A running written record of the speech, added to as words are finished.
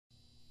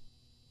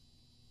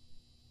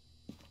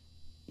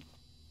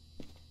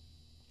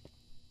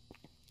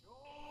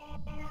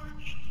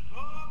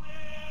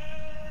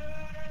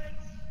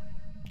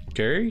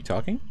Gary,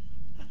 talking?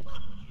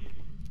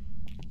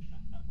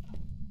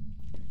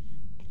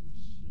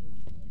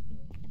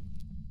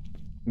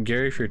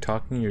 Gary, if you're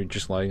talking, you're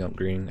just lighting up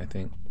green, I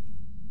think.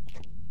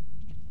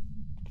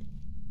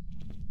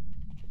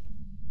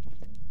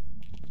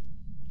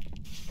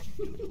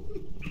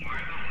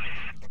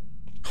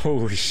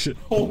 Holy shit.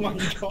 Oh my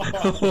god.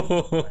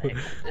 Right.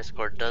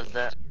 Discord does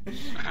that.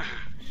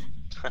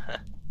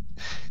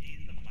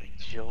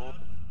 George.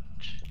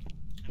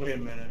 Wait a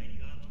minute.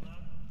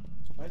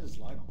 Why is this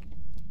light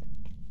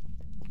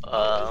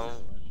on?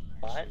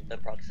 What? The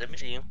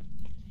proximity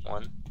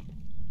one.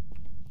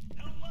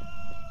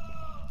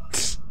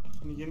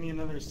 Can you give me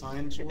another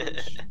sign, George?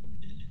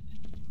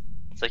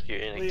 It's like you're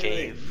in a Wait,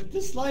 cave. wait.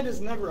 This light is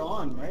never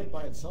on, right?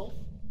 By itself?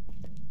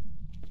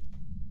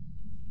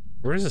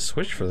 Where's the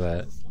switch for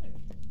that? Where's this light?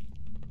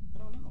 I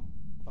don't know.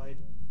 I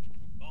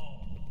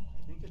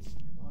think it's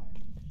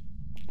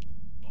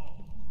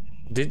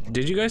nearby.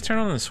 Did you guys turn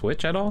on the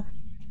switch at all?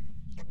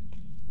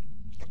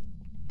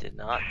 Did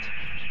not.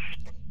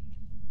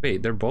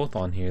 Wait, they're both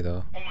on here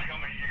though. Oh my god,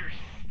 my ears.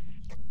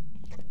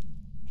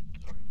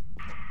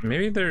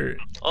 Maybe they're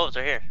Oh, it's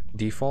right here.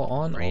 default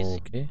on? Crazy. Oh,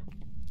 okay.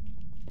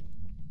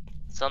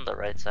 It's on the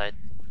right side.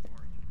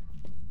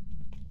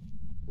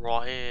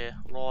 Raw here,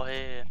 raw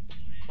here.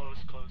 Close,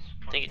 close.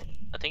 I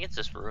think it's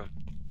this room.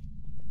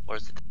 Or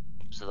is it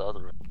the other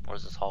room? Or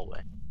is this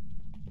hallway?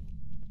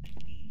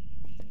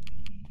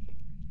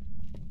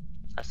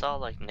 I saw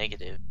like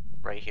negative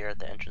right here at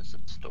the entrance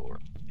of the store.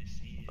 I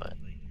see it, But-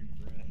 like your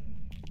breath.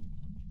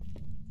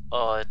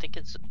 Oh, I think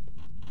it's.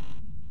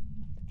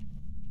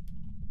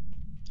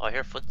 Oh, I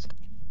hear footsteps.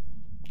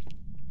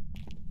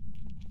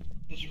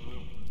 This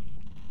room.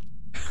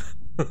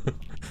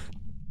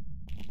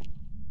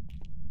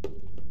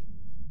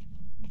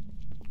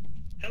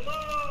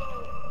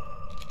 Hello!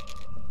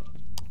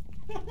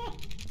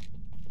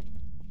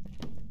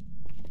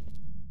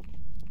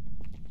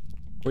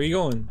 Where you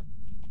going?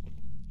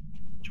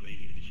 Which way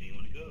you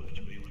want to go? Which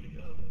way you want to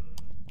go?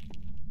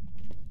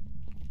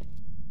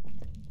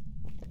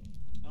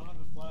 I don't have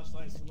a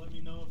flashlight, so let me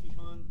know if he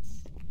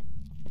hunts.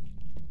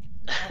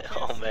 I can't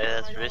Oh see man,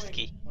 where that's am I going?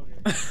 risky.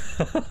 Okay.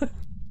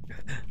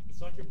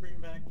 So I can bring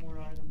back more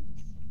items.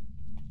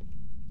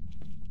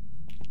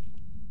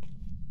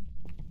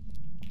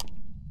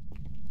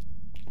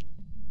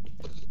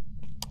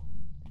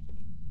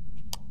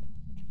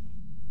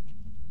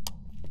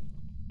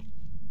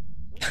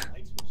 Where's the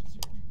light switches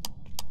here? Turn them on.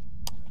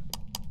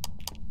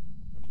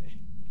 Okay.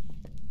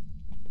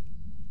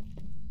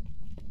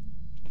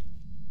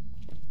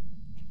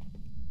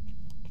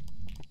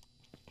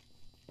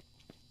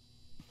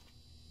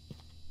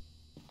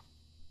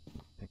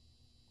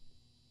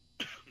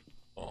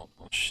 Oh,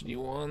 shitty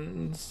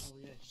ones.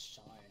 Oh yeah,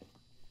 shy.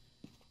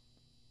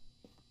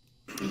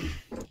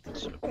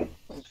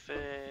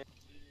 Fa-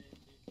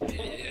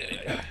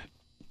 Yeah.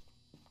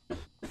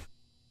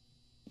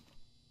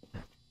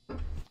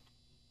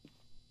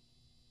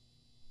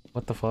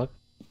 What the fuck?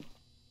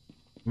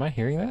 Am I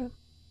hearing that?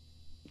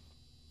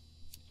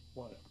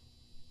 What?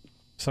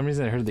 For some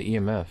reason I heard the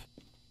EMF.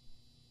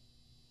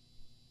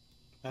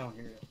 I don't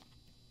hear it.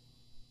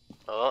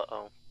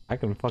 Uh-oh. I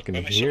can fucking Why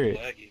am I so hear it.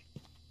 laggy?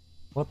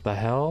 What the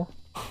hell?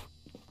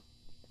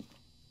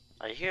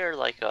 I hear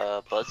like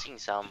a buzzing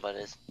sound, but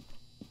it's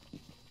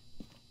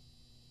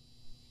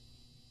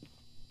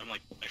I'm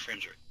like, my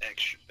frames are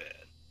extra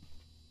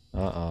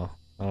bad. Uh-oh.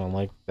 I don't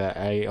like that.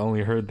 I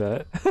only heard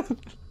that.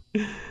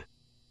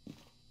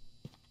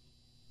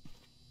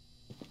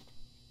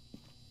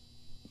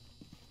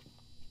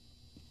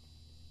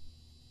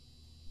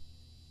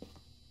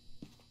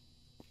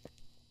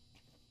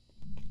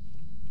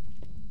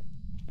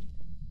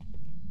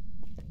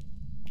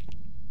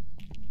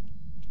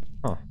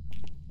 Huh.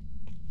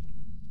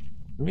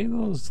 Maybe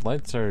those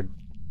lights are...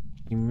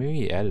 You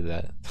maybe added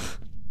that. 'Cause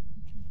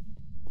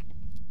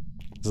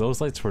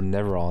those lights were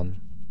never on.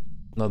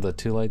 No, the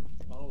two light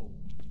Oh.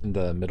 in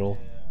the middle.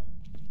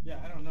 Yeah. Yeah,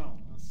 I don't know.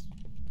 That's...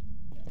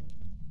 Yeah.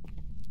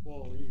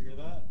 Whoa, you hear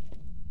that?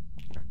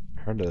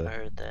 Heard I a...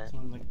 heard that.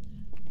 Sounded like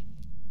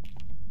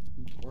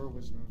the door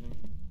was moving.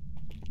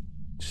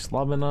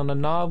 Slobbing on a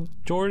knob,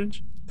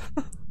 George?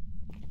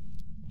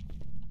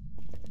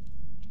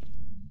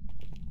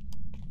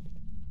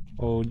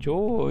 Oh,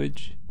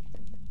 George.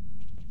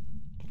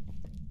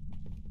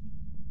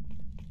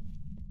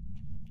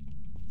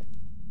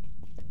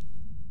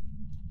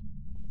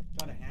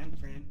 Got a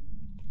handprint.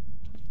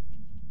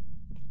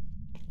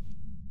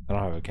 I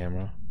don't have a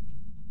camera.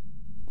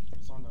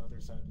 It's on the other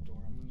side of the door.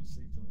 I'm gonna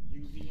sleep the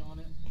UV on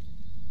it.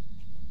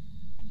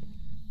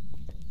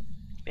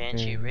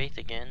 Banshee Hmm. Wraith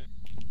again.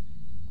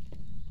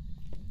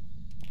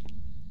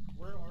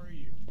 Where are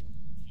you?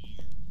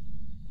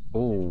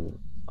 Oh.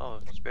 Oh,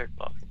 Spirit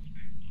Box.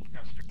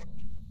 Yeah, straight.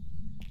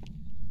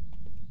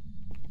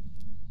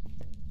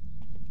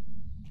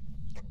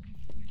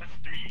 That's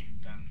 3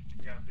 then.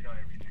 We got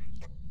everything.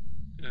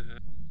 Mm-hmm.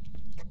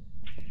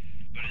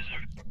 What is it?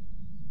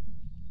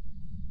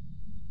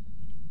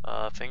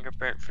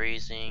 Fingerprint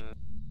freezing.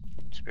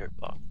 Spirit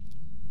Box.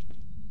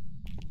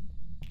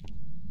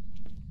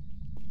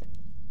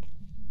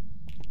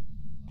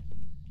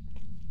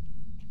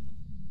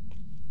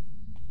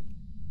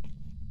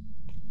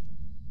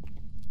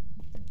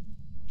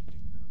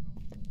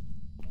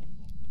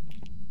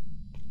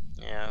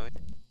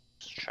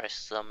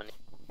 summoning.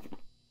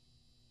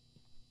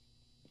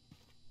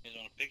 You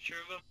want a picture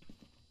of him?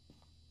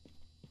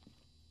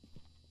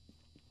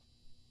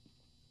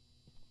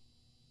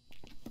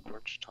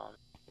 George Tom.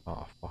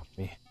 Oh, fuck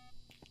me.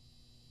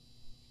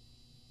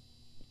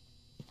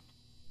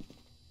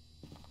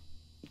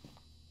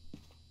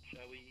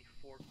 Shall we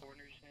four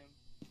corners him?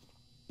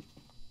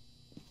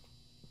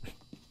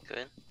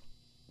 Good.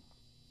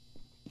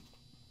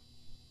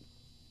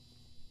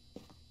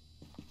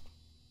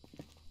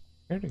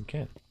 Heard it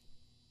again.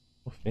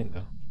 Oh, faint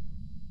though.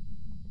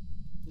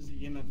 There's the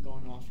EMF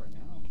going off right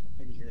now.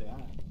 I can hear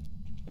that.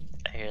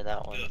 I hear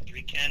that one.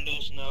 3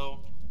 candles, no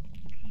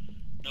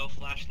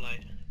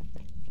flashlight.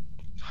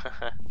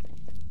 I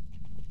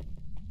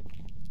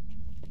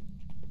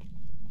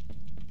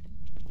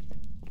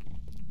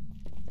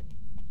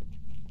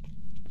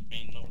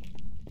mean, no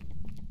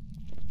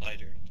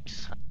lighter.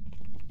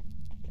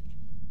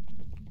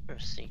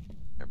 Mercy.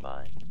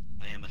 Nearby.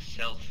 I am a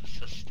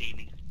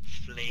self-sustaining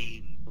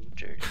flame. Oh,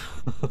 dirty.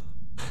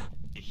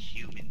 A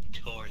human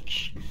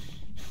torch.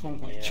 Oh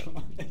my Yeah.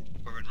 god.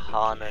 Burn a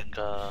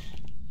Hanukkah.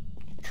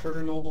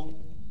 Colonel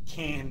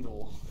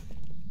Candle.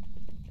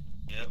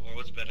 Yeah, or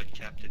what's better,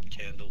 Captain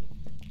Candle?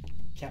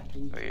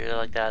 Captain. Or you're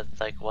like that,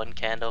 like one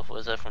candle,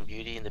 was that from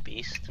Beauty and the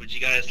Beast? Would you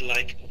guys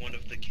like one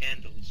of the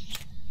candles?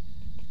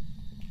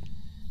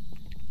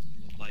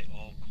 We'll light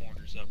all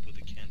corners up with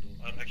a candle.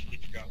 I actually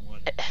forgot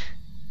one.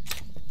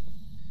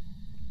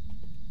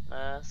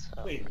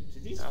 So, Wait,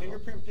 did these I don't know.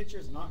 fingerprint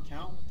pictures not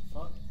count? What the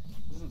fuck?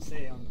 It doesn't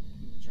say on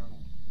in the journal.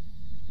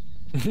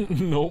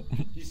 Nope.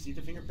 Do you see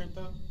the fingerprint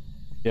though?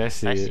 Yeah, I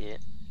see I it. see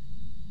it.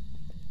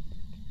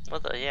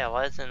 What the, yeah,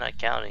 why isn't that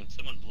counting?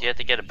 Someone Do you have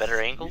to get a better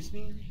angle? Excuse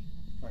me?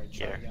 Alright,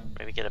 try Here, again.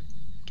 maybe get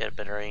a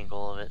better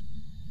angle of it.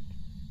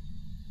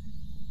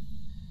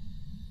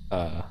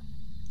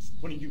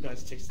 One of you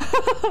guys takes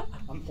that.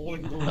 I'm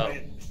holding the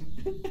light.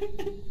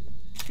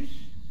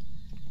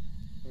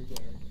 Okay.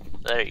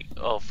 There you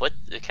go. Oh,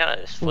 it kind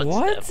of footstep.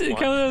 What? It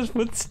one. kind of has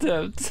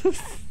footsteps.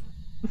 This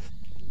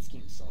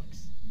game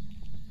sucks.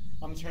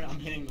 I'm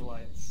hitting the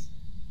lights.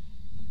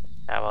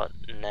 How about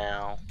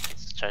now?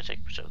 Let's try to take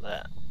a picture of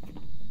that.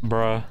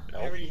 Bruh. I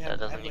Nope, already that have,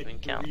 doesn't like even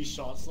count. 3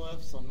 shots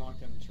left, so I'm not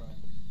gonna try.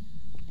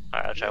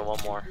 Alright, I'll try You have one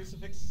the more.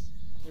 Crucifix?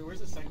 Wait,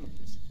 where's the second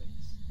crucifix?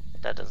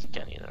 That doesn't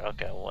count either.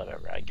 Okay,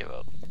 whatever, I give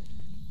up.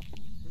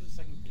 Where's the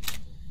second crucifix?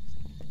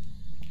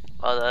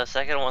 Oh, the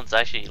second one's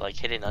actually like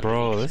hidden underneath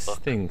Bro, the this book.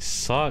 thing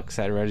sucks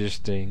at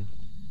registering.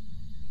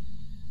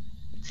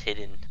 It's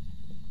hidden.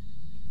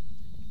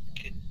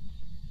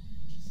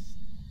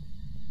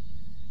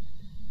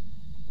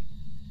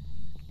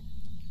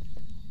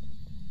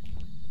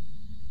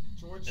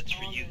 George That's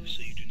for Thomas. you,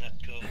 so you do not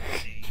go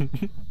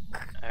insane.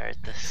 Alright,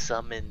 the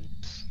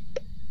summons.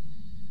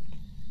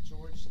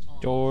 George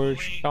Thomas.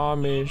 George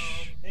Thomas.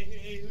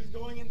 Hey, who's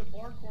going in the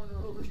far corner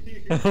over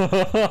here?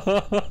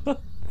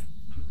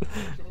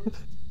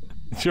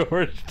 George.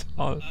 George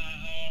Thomas.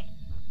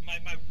 My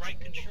right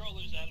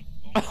controller's out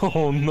of.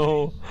 Oh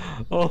no.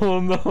 Oh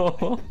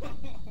no.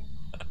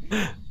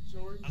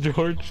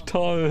 George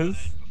Thomas.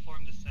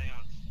 Perform the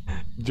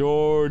seance.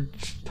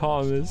 George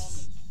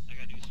Thomas. I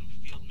gotta do some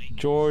field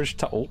maintenance. George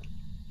Thomas.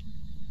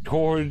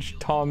 George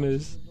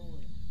Thomas,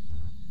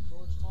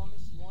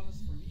 you want us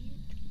to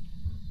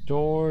leave?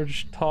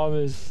 George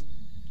Thomas.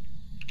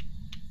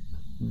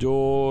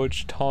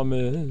 George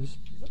Thomas. Is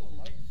that a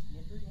light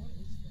flickering?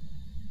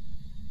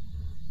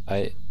 What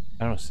is that?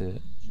 I don't see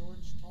it.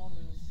 George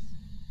Thomas.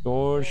 George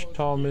Oh, it's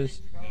Thomas.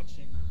 very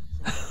crouching.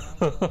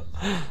 So it's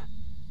crouching.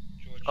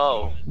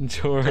 Oh,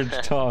 George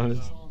Thomas.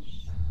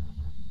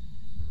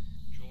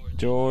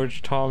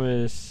 George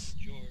Thomas.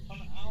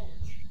 Come out.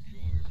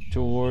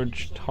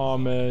 George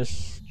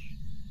Thomas.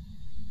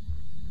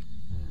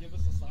 Can you give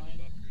us a sign?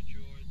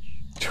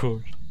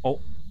 George. Oh,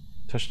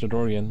 touch the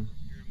door again.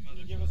 Can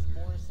you give us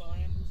more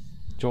signs?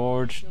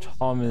 George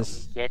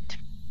Thomas. get.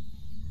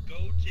 Go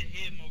to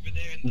him over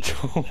there. In the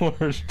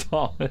George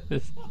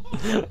Thomas.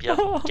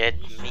 Yup, get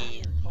Can you show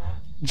me. your cock?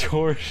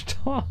 George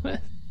Thomas.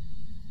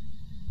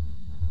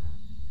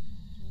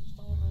 George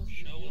Thomas,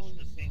 Show us reveal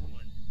the big yourself.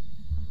 one.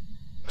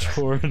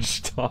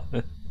 George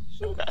Thomas.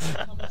 Show me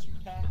how much you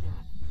packing.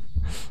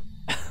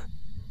 Show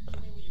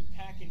me what you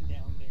packing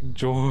down there.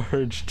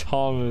 George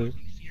Thomas.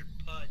 You can see your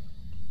putt.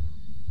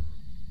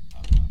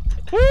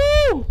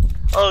 Woo!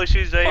 Oh,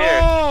 she's right here.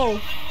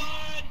 Oh!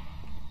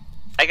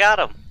 I got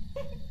him.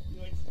 You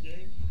like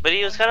scared? But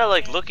he was kind of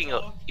like looking.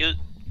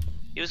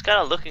 He was kind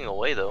of looking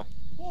away though.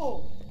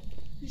 Whoa!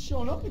 He's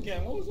showing up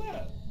again. What was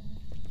that?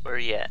 Where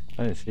he at?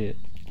 I didn't see it.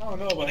 I don't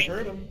know, but I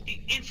heard him.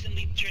 He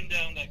instantly turned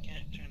out that candle.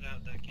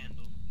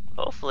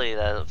 Hopefully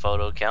that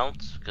photo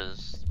counts,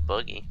 because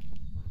buggy.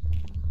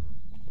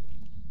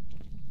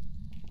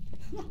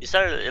 He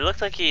started. It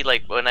looked like he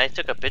when I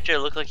took a picture. It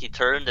looked like he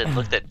turned and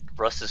looked at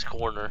Russ's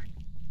corner.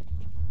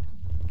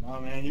 Nah,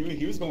 man,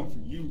 he was going for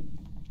you.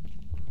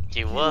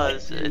 He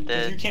was. Like you, And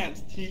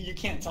 'cause then you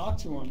can't talk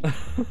to him.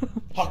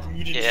 How come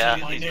you didn't yeah,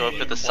 say my he's name? going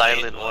for the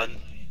silent one.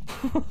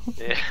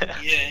 Yeah,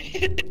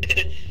 Yeah.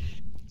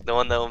 the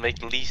one that will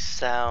make least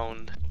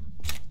sound.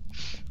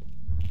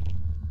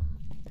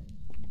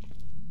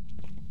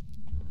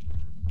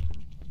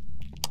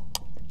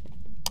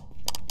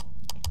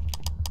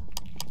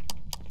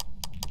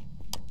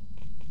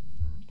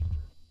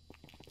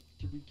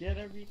 get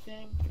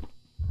everything?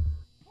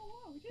 Oh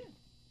wow, we did.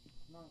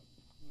 No,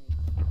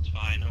 It's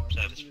fine, I'm water.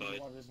 satisfied.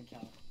 Water doesn't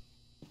count.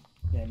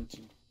 Yeah, me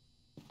too.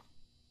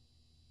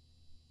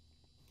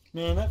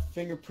 Man, that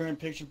fingerprint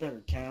picture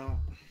better count.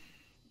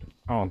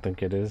 I don't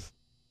think it is.